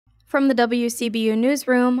From the WCBU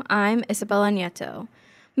Newsroom, I'm Isabella Nieto.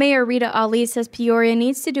 Mayor Rita Ali says Peoria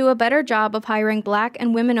needs to do a better job of hiring Black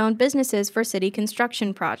and women-owned businesses for city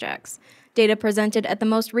construction projects. Data presented at the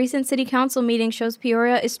most recent City Council meeting shows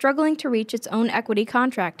Peoria is struggling to reach its own equity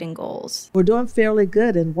contracting goals. We're doing fairly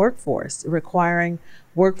good in workforce, requiring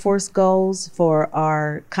workforce goals for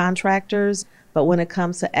our contractors, but when it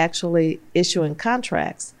comes to actually issuing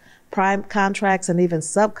contracts, prime contracts and even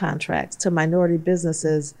subcontracts to minority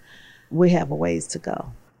businesses, we have a ways to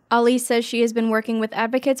go. Ali says she has been working with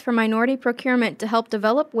advocates for minority procurement to help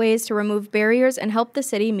develop ways to remove barriers and help the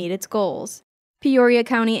city meet its goals. Peoria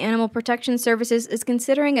County Animal Protection Services is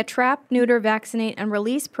considering a trap, neuter, vaccinate, and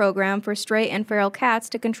release program for stray and feral cats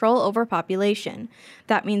to control overpopulation.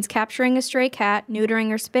 That means capturing a stray cat,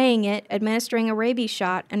 neutering or spaying it, administering a rabies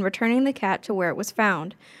shot, and returning the cat to where it was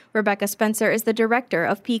found. Rebecca Spencer is the director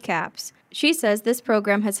of PCAPS. She says this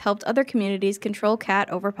program has helped other communities control cat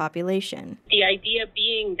overpopulation. The idea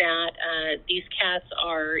being that these cats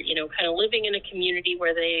are, kind of living in a community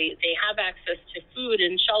where they have access to food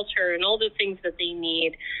and shelter and all the things that they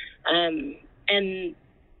need, and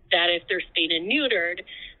that if they're spayed and neutered,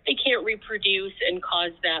 they can't reproduce and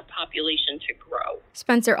cause that population to grow.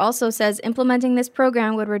 Spencer also says implementing this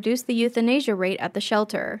program would reduce the euthanasia rate at the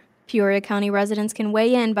shelter. Peoria County residents can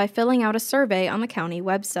weigh in by filling out a survey on the county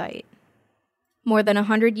website. More than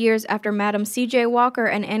 100 years after Madam C.J. Walker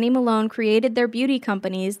and Annie Malone created their beauty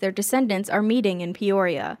companies, their descendants are meeting in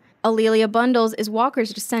Peoria. Alelia Bundles is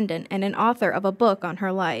Walker's descendant and an author of a book on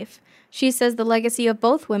her life. She says the legacy of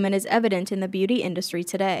both women is evident in the beauty industry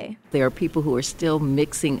today. There are people who are still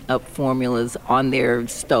mixing up formulas on their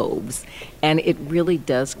stoves, and it really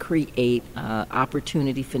does create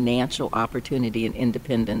opportunity, financial opportunity and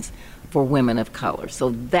independence for women of color. So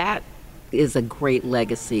that is a great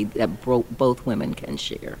legacy that both women can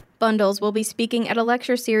share. Bundles will be speaking at a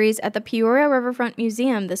lecture series at the Peoria Riverfront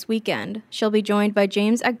Museum this weekend. She'll be joined by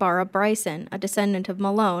James Agbara Bryson, a descendant of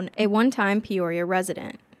Malone, a one-time Peoria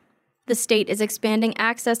resident. The state is expanding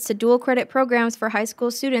access to dual credit programs for high school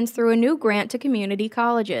students through a new grant to community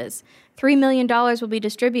colleges. $3 million will be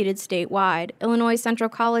distributed statewide. Illinois Central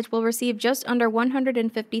College will receive just under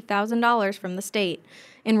 $150,000 from the state.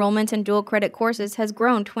 Enrollment in dual credit courses has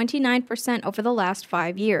grown 29% over the last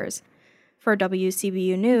 5 years. For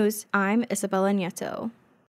WCBU News, I'm Isabella Nieto.